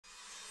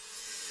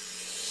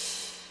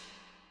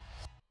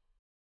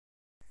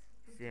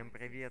Всем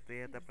привет, и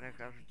это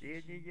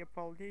прохождение,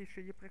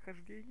 полнейшее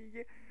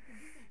прохождение.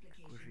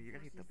 Какой же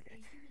игры-то,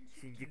 блядь?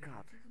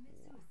 Синдикат.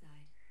 О,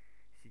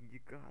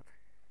 Синдикат.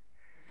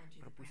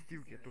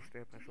 Пропустил я то, что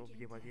я прошел в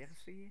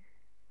демо-версии.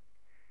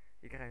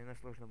 Играю на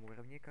сложном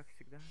уровне, как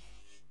всегда.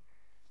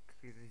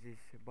 Какая-то здесь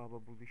баба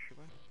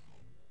будущего.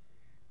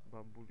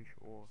 Баба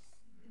будущего. О.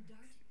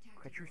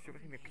 Хочу все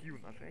время Q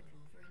нажать.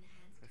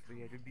 Просто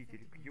я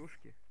любитель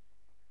Qшки.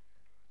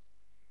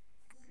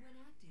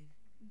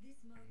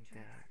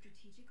 Так.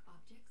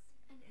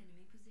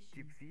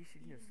 Тип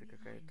висельницы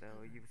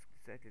какая-то и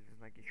восклицательные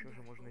знаки. Что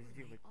же можно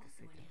сделать-то с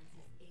этим?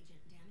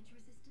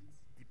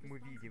 Тип мы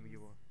видим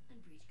его.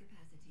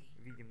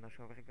 Видим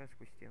нашего врага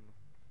сквозь стену.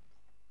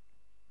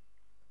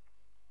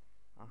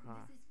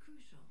 Ага.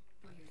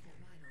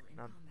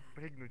 Надо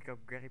прыгнуть, как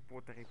в Гарри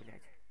Поттере,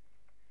 блядь.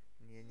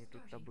 Не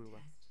тут-то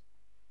было.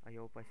 А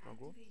я упасть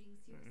могу?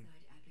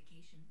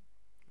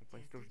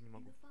 Упасть тоже не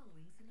могу.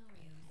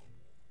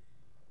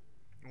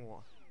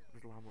 О,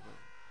 взламываю.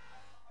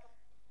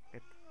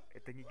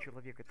 Это не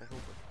человек, это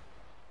робот.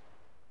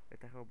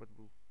 Это робот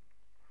был.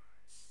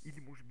 Или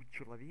может быть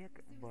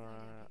человек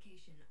в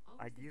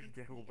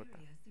одежде робота.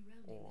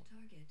 О.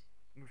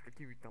 Ну с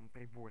какими-то там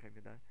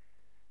приборами, да?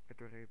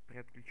 Которые при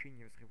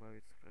отключении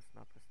взрываются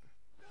просто-напросто.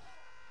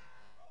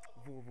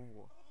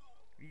 Во-во-во.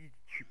 Видите,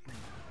 чипы.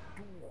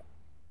 Тух!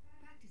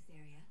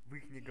 В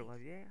их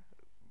голове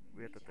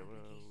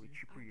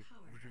чипы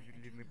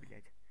вживлены,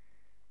 блядь.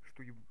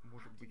 Что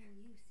может быть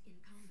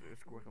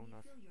скоро у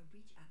нас.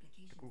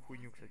 Такую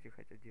хуйню, кстати,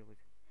 хотят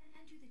делать.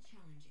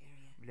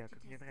 Бля,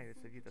 как мне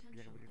нравится вид от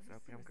первого лица,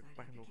 прям как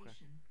порнуха.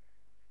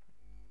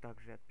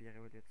 Также от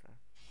первого лица.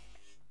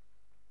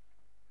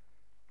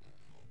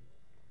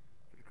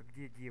 Только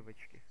где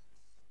девочки?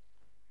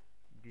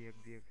 Бег.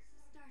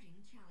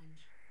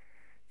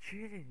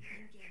 Челлендж.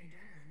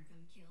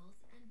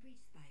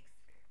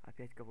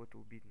 Опять кого-то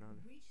убить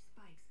надо.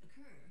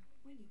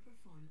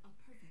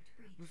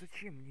 Ну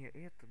зачем мне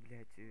это,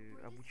 блядь,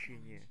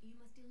 обучение?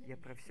 Я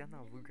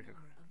профессионал в играх.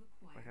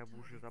 Пора бы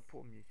уже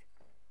запомнить.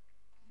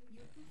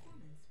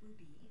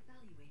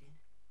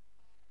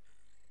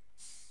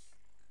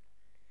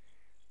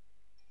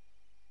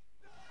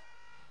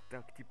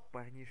 Так, типа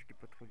парнишки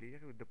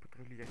патрулируют, да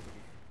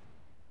патрулировались.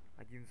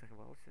 Один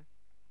взорвался.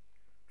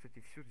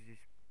 Кстати, все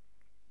здесь,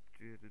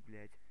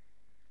 блядь,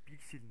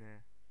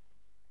 пиксельное.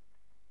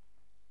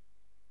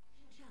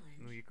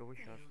 Ну и кого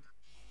сейчас?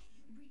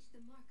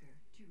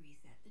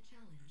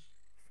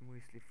 В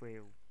смысле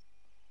фейл?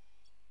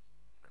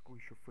 Какой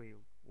еще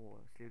фейл?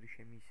 О,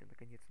 следующая миссия.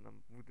 Наконец-то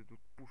нам выдадут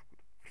пушку.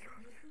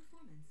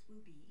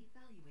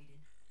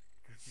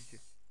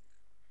 Подождите.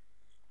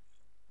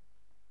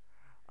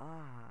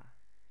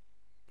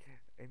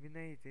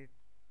 Эминейт.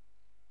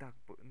 Так,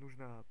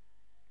 нужно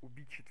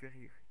убить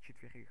четверых.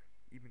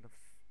 Именно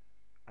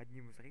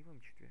одним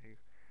взрывом четверых.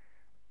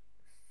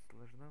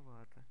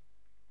 Сложновато.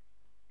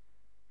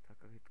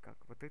 Так, а это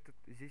как? Вот этот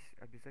здесь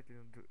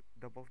обязательно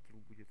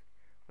даблкил будет.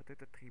 Вот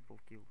это трипл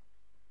килл.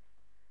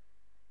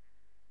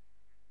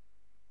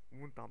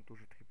 Вон там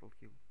тоже трипл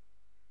килл.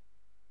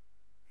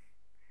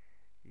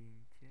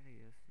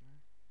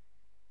 Интересно.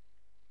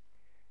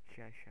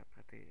 Сейчас,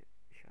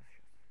 Сейчас.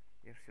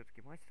 Я же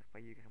все-таки мастер по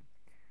играм.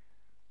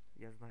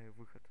 Я знаю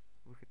выход.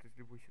 Выход из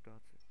любой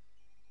ситуации.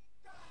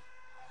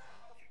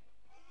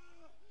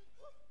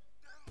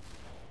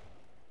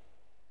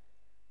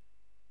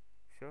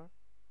 Все?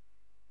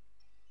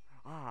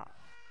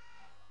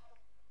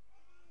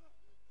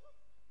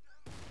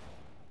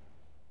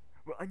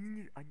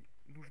 Они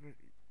нужно.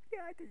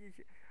 Блядь, они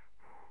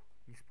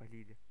не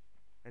спалили.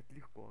 Это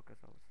легко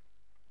оказалось.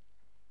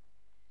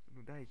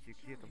 Ну дайте,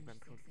 где там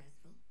контроль?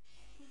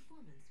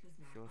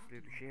 Все,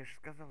 следующее. Я же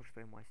сказал,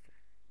 что я мастер.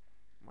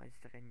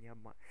 Мастера не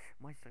обман.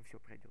 Мастер все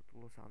пройдет.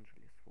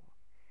 Лос-Анджелес, во.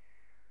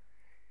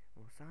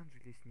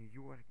 Лос-Анджелес,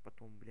 Нью-Йорк,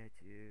 потом,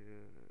 блядь,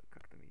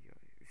 как там ее,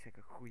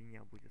 всякая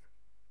хуйня будет.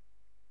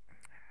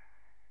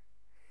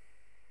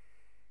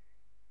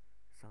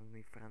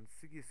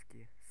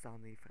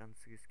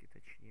 Сан-Франциско,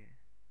 точнее.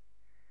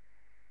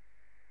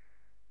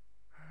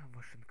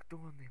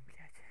 Вашингтоны,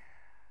 блядь.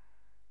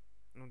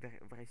 Ну да,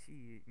 в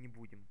России не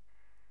будем.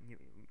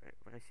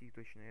 В России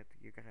точно эта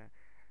игра.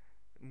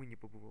 Мы не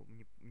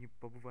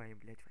побываем,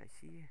 блядь, в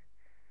России.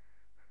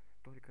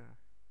 Только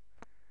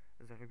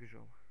за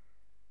рубежом.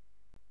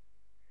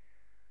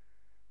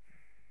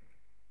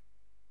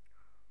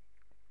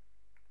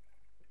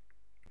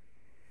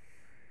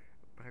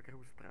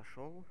 Прогруз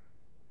прошел,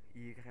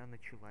 и игра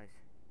началась.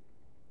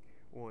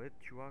 О,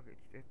 этого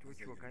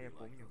чувака я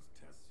помню.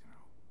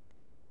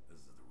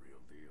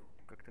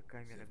 Как-то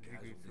камера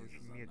двигается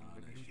очень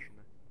медленно,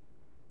 глючно.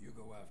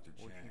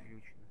 Очень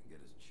глючно.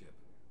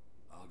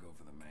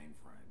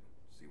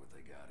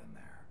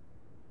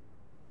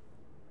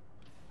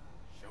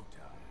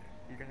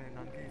 Играю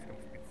на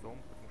английском спецом,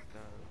 потому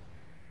что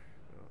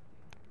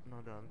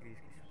надо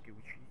английский все-таки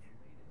учить.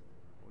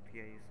 Вот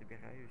я и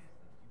собираюсь.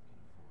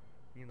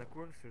 Не на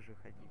курсы же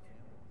ходить.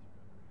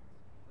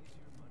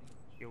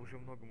 Я уже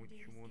многому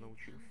чему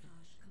научился.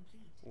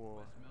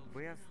 О,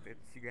 Вест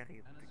это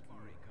сигареты такие.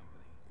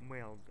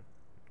 Мелд.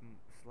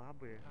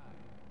 Слабые.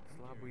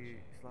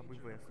 Слабый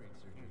Вест.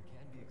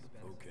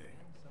 Okay.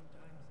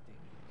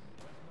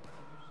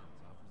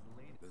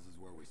 This is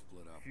where we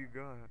split up.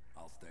 Фига.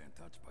 I'll stay in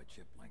touch by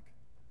chip link.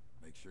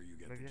 Make sure you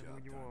get the Наверное, у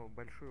job него done.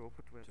 большой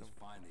опыт в этом. Just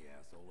find the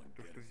asshole and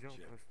То, get что his взял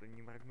chip. просто,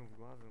 не моргнув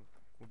глазом,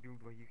 убил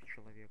 2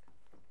 человек.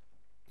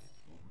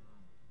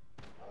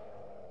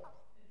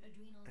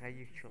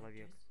 3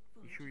 человек.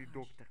 Еще и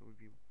доктора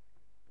убил.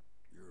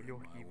 You're in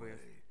Легкий my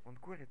Вест. way. Он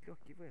курит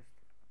легкий Вест.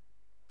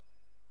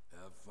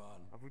 Have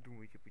fun. А вы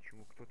думаете,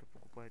 почему кто-то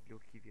покупает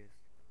легкий Вест?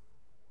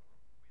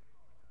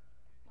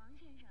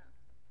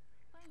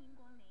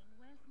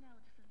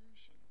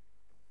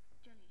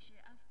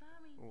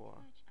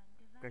 О,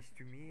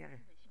 костюмер.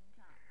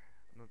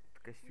 Ну,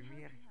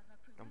 костюмер.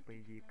 Там, по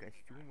идее,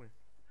 костюмы.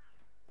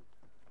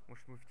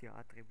 Может, мы в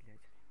театре,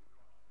 блядь.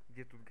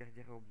 Где тут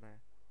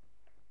гардеробная?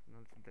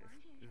 Надо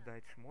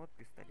сдать шмот,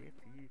 пистолет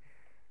и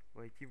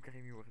войти в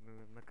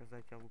гримерную.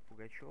 Наказать Аллу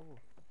Пугачеву.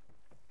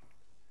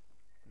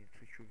 Нет,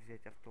 шучу,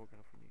 взять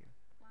автограф у нее.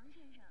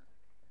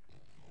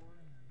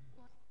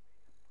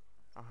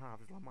 Ага,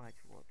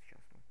 взломать, вот,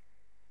 сейчас мы.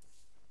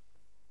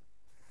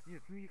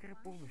 Нет, ну игра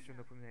полностью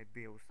напоминает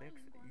Deus Ex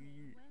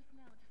и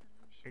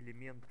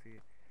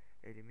элементы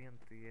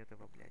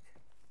этого, блядь,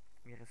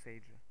 Мира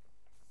Сейджа.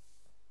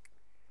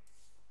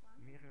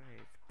 Мира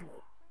Эйдж.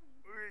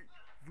 Эй,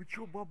 вы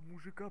чё, баб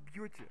мужика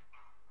бьете?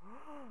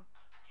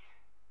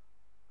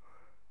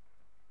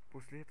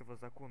 После этого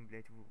закон,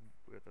 блядь,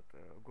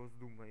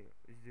 Госдума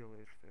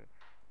сделает, что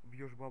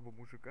бьешь бабу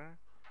мужика,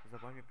 за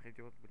вами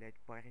придет, блядь,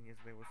 парень из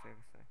Deus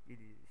Ex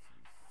или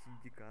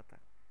Синдиката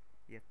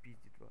и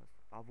отпиздит вас.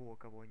 А во,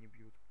 кого они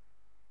бьют?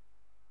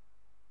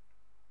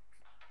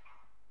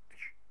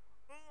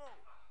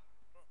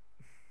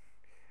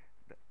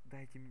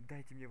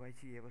 Дайте мне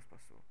войти, я его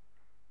спасу.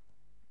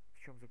 В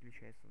чем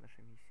заключается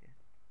наша миссия?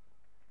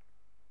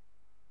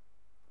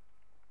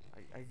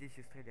 А здесь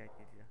и стрелять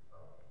нельзя.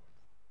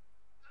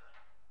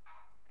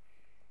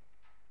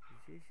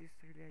 Здесь и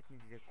стрелять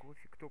нельзя.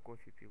 Кофе. Кто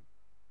кофе пил?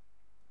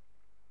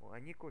 О,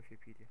 они кофе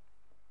пили.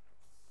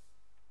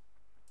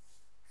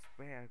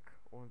 Спек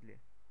only.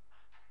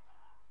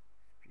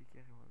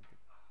 Спикер only.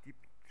 Тип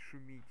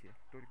шумите.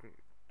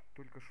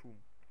 Только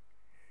шум.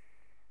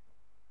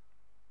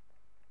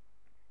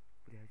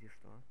 Блядь, и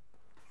что?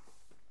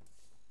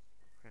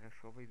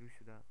 Хорошо, войду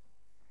сюда.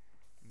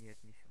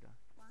 Нет, не сюда.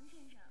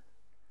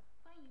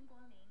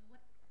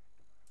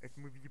 Это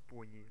мы в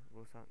Японии.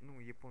 Ну,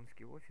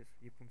 японский офис.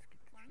 Японский,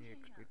 точнее,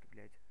 какой-то,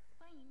 блядь.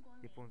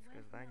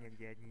 Японское здание,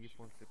 где одни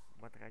японцы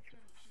матрачат.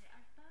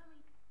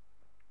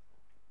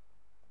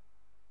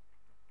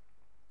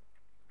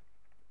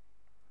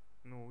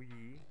 Ну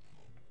и...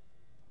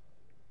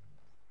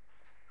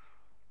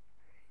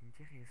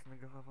 Интересно,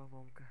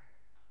 головоломка.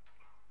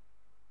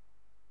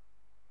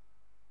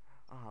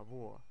 А,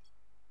 во.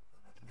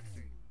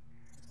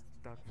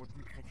 Так, вот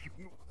микрочип.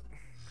 Ну,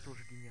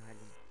 тоже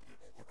гениален.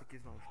 Я так и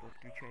знал, что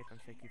отключает там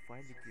всякие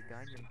файлики,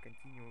 данин,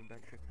 континуум,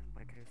 дальше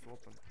прогресс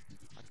open.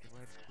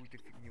 Открывает какую-то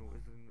фигню,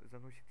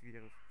 заносит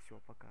вирус. Все,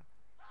 пока.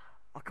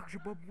 А как же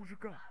баб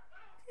мужика?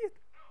 Нет!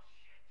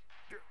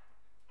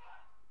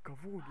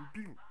 Кого он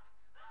убил?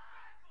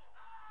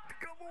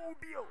 Ты кого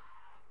убил?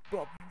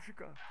 Баб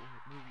мужика.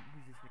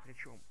 Мы здесь ни при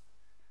чем.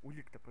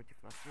 Улик-то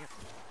против нас нет.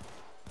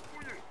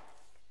 Ой!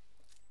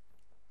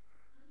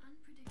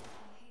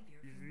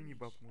 Извини,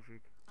 баб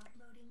мужик.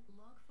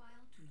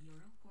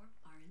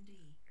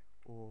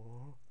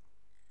 О,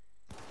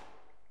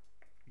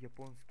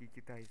 японские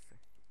китайцы.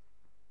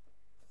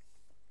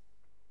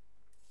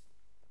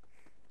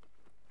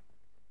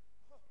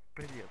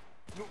 Привет.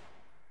 Ну,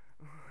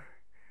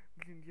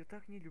 блин, я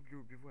так не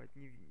люблю убивать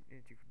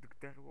этих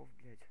докторов,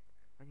 блядь.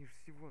 Они же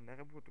всего на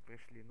работу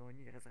пришли, но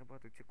они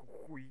разрабатывают всякую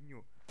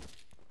хуйню.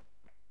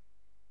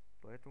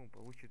 Поэтому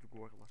получит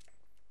горло.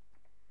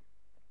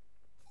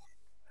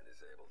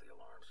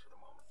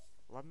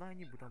 Ладно,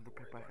 они бы там бы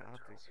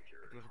препараты,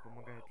 которые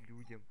помогают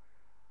людям.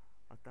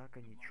 А так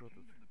они чё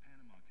тут?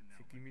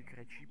 Всякие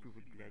микрочипы,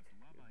 вот, блядь,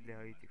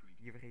 для этих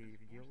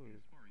евреев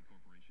делают.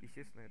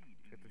 Естественно,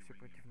 это все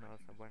против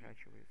нас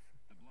оборачивается.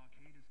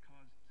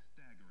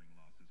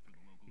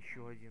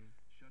 Еще один.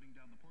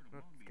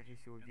 Ну, скорее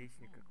всего,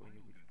 вестник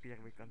какой-нибудь.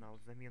 Первый канал,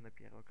 замена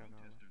первого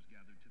канала.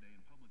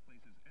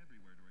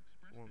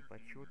 Вон,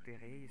 подсчеты,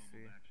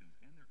 рейсы.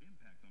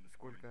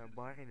 Сколько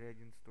баррель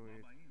один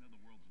стоит?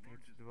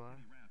 32,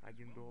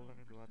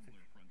 $1, 20.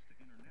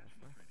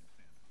 Ясно.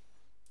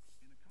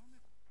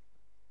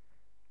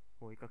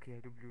 Ой, как я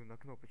люблю на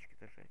кнопочки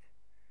нажать.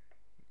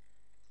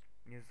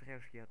 Не зря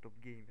ж я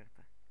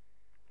топ-геймер-то.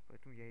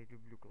 Поэтому я и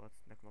люблю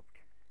клацать на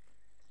кнопки.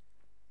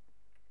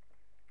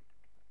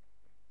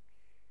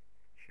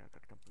 Ща,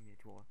 как там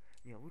поменять? Во.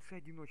 Не, лучше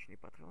одиночный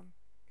патрон.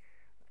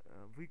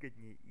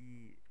 Выгоднее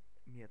и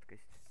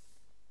меткость.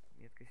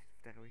 Меткость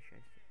второй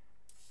части.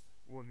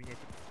 О, меня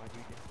типа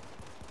спалили.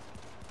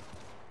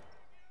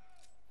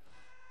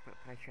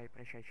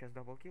 Прощай. Сейчас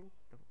даблкил?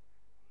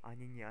 А,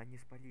 не, они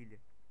спалили.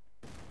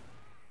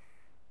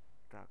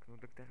 Так, ну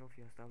докторов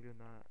я оставлю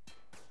на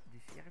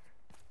десерт.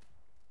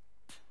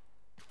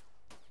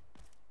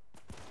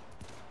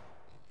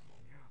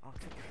 А,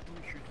 кстати, что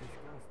еще здесь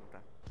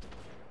классно-то?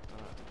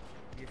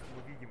 Если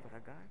мы видим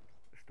врага,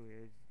 что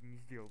я не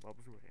сделал в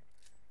обзоре.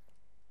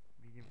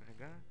 Видим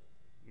врага,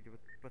 или вот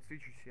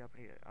подсвечивающийся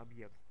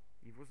объект.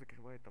 Его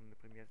закрывает там,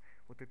 например,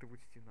 вот эта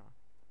вот стена.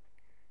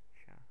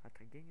 Сейчас,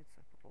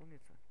 отрегенится,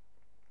 пополнится.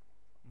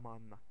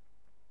 Манна.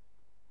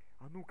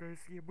 А ну-ка,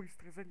 если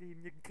быстро залей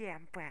мне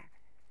гемпа!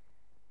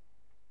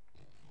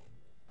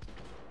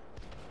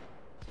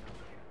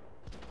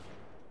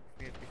 С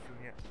меткостью у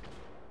меня...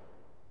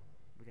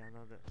 Бля,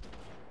 надо...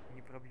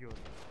 Не пробьет.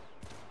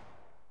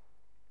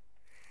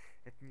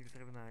 Это не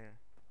взрывная.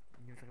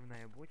 Не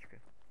взрывная бочка.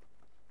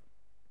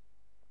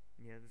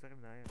 Нет,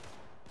 взрывная.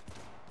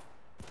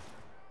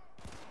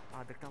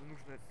 А, так там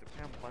нужно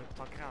прям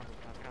по крану.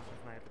 Кран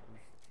знает такую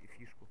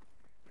фишку.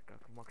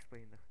 Как в Макс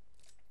Пейнах.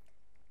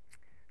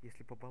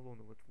 Если по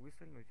баллону вот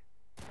выстрелить.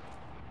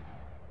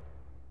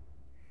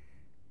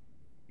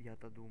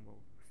 Я-то думал.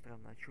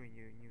 Странно, а чё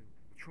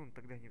чё он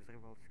тогда не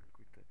взрывался?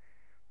 Какой-то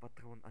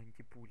патрон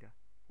антипуля.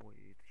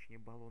 Ой, точнее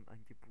баллон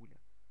антипуля.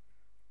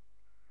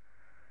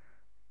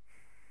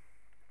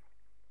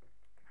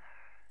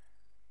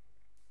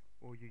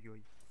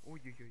 Ой-ой-ой.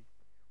 Ой-ой-ой.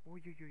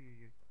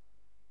 Ой-ой-ой-ой.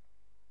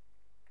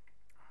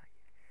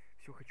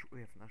 Все, хочу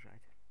F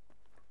нажать.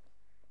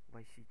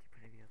 Vice City,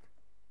 привет.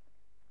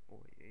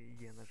 Ой,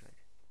 E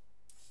нажать.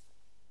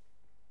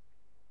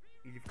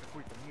 Или в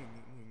какой-то...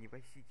 Не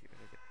Vice City,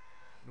 вроде.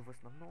 Но в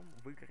основном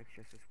в играх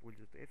сейчас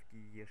используют F-ки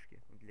и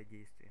E-шки для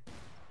действия.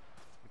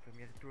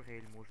 Например,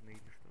 турель можно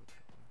или что-то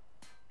такое.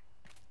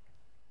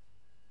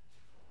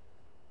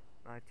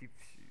 А, тип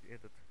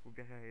этот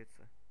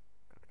убирается.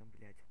 Как там,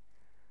 блядь?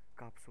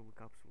 Капсулы.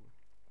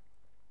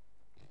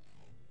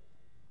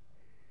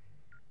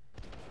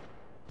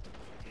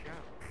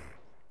 Ща.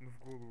 Ну в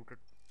голову, как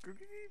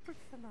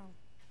профессионал.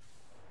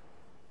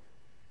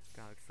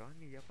 Так, с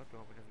вами я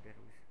потом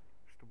разберусь.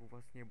 Чтобы у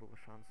вас не было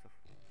шансов.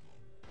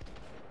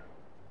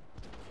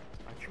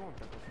 А чё он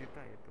так вот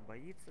летает-то?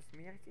 Боится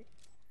смерти?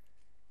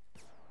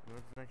 Ну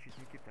это значит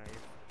не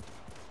китаец.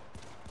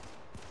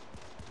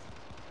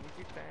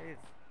 Не китаец.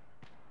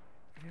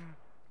 Бля.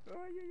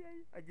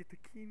 Ай-яй-яй. Они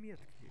такие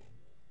меткие.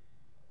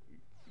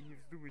 И не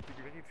вздумайте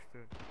говорить,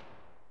 что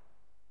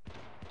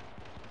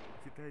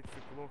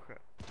китайцы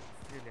плохо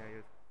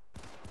стреляют.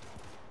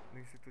 Но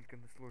если только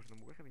на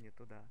сложном уровне,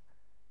 то да.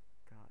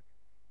 Так.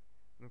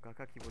 Ну-ка, а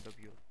как его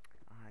добьет?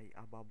 Ай,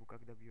 а бабу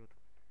как добьет?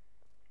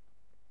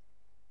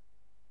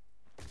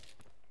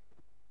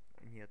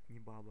 Нет, не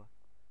баба.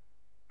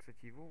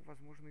 Кстати, его,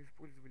 возможно,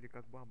 использовали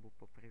как бабу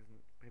по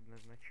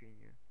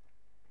предназначению.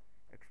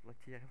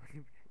 Эксплуатировали,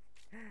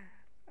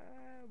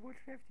 блядь.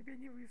 Больше я в тебя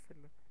не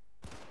выстрелю.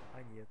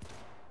 А нет,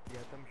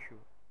 я отомщу.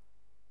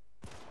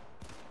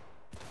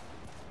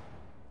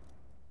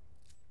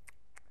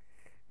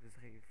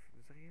 Взрыв.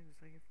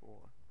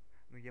 О.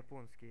 Ну,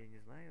 японский я не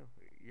знаю.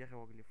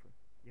 Иероглифы.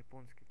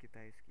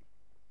 Японско-китайский.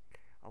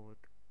 А вот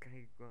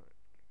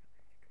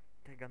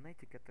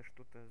тригонетик это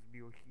что-то с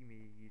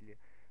биохимией или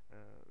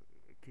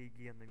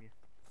кейгенами.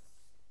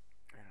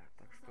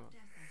 Так что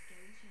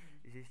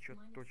здесь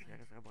что-то точно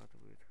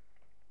разрабатывают.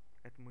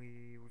 Это мы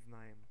и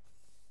узнаем.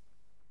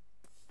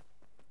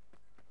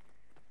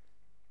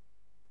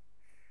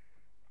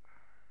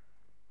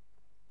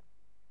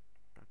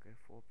 Так,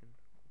 F-open.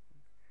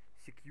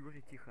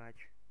 Security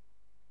hatch.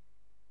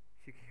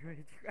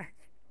 Security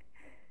hatch.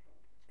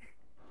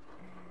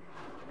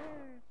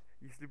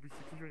 Если бы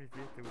security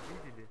это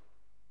увидели,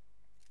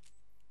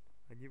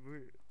 они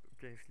бы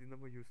перешли на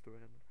мою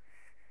сторону.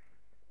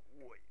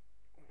 Ой,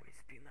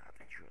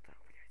 спина-то что-то,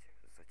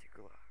 блядь,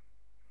 затекла.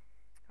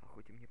 А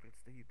хоть и мне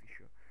предстоит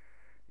еще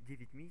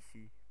 9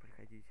 миссий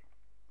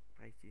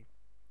пройти.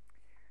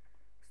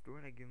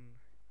 Строген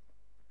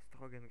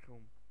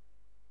рум.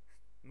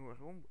 Ну,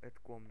 рум это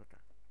комната.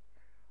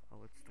 А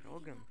вот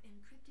Строган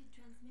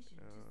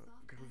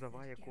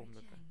грузовая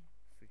комната.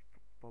 Суть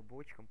по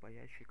бочкам, по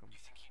ящикам.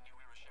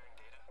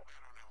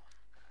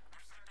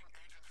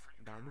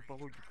 Да, ну по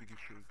логике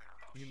вещей.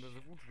 Не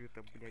назовут же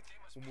это, блядь,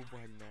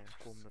 умывальная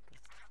комната.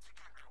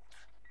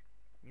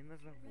 Не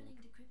назовут.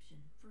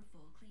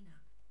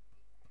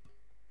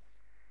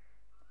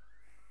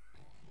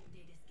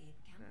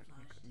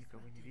 Так,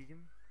 никого не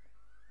видим.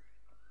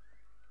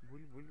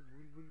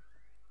 Буль.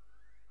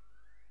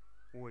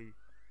 Ой,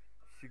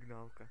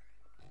 сигналка.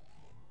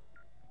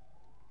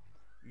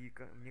 И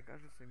мне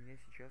кажется, меня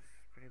сейчас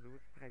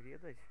придут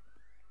проведать.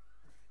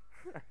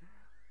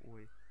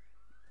 Ой,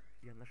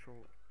 я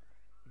нашел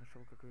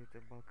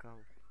какой-то бокал.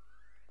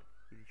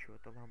 Или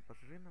что-то, лампа с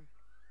джином.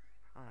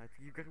 А,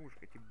 это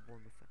игрушка, типа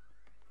бонуса.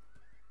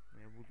 Но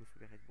я буду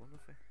собирать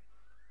бонусы.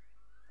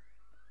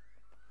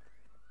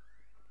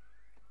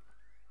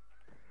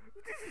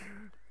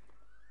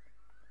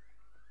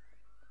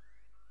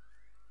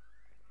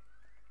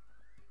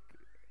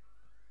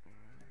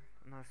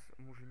 Нас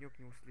муженек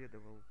не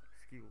уследовал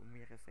скилл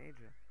Мира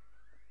Сейджа.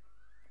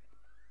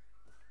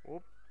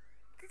 Оп,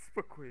 ты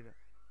спокойно.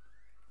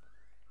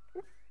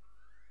 Оп.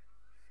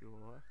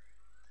 Все.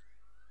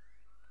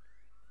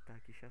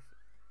 Так, и сейчас...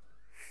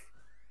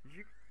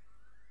 Жик.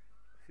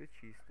 Все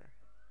чисто.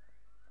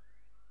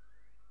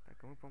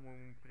 Так, а мы,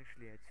 по-моему,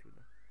 пришли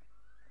отсюда.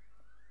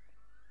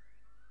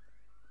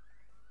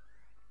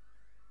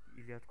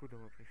 Или откуда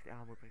мы пришли?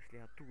 А, мы пришли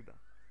оттуда.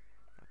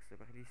 Так,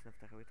 собрались на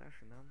второй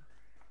этаж, и нам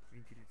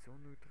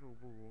вентиляционную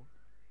трубу.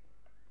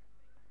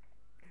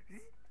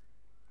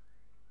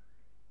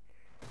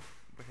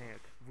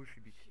 Брейк,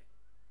 вышибить.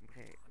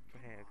 Брейк.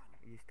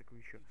 Есть такая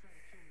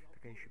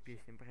еще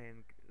песня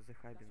Брайан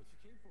Захабин.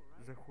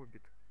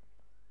 Захоббит.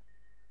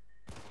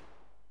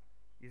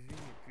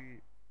 Извини,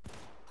 ты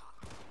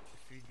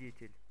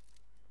свидетель.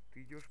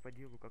 Ты идешь по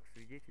делу как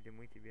свидетель, и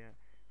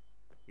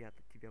я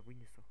тебя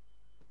вынесу.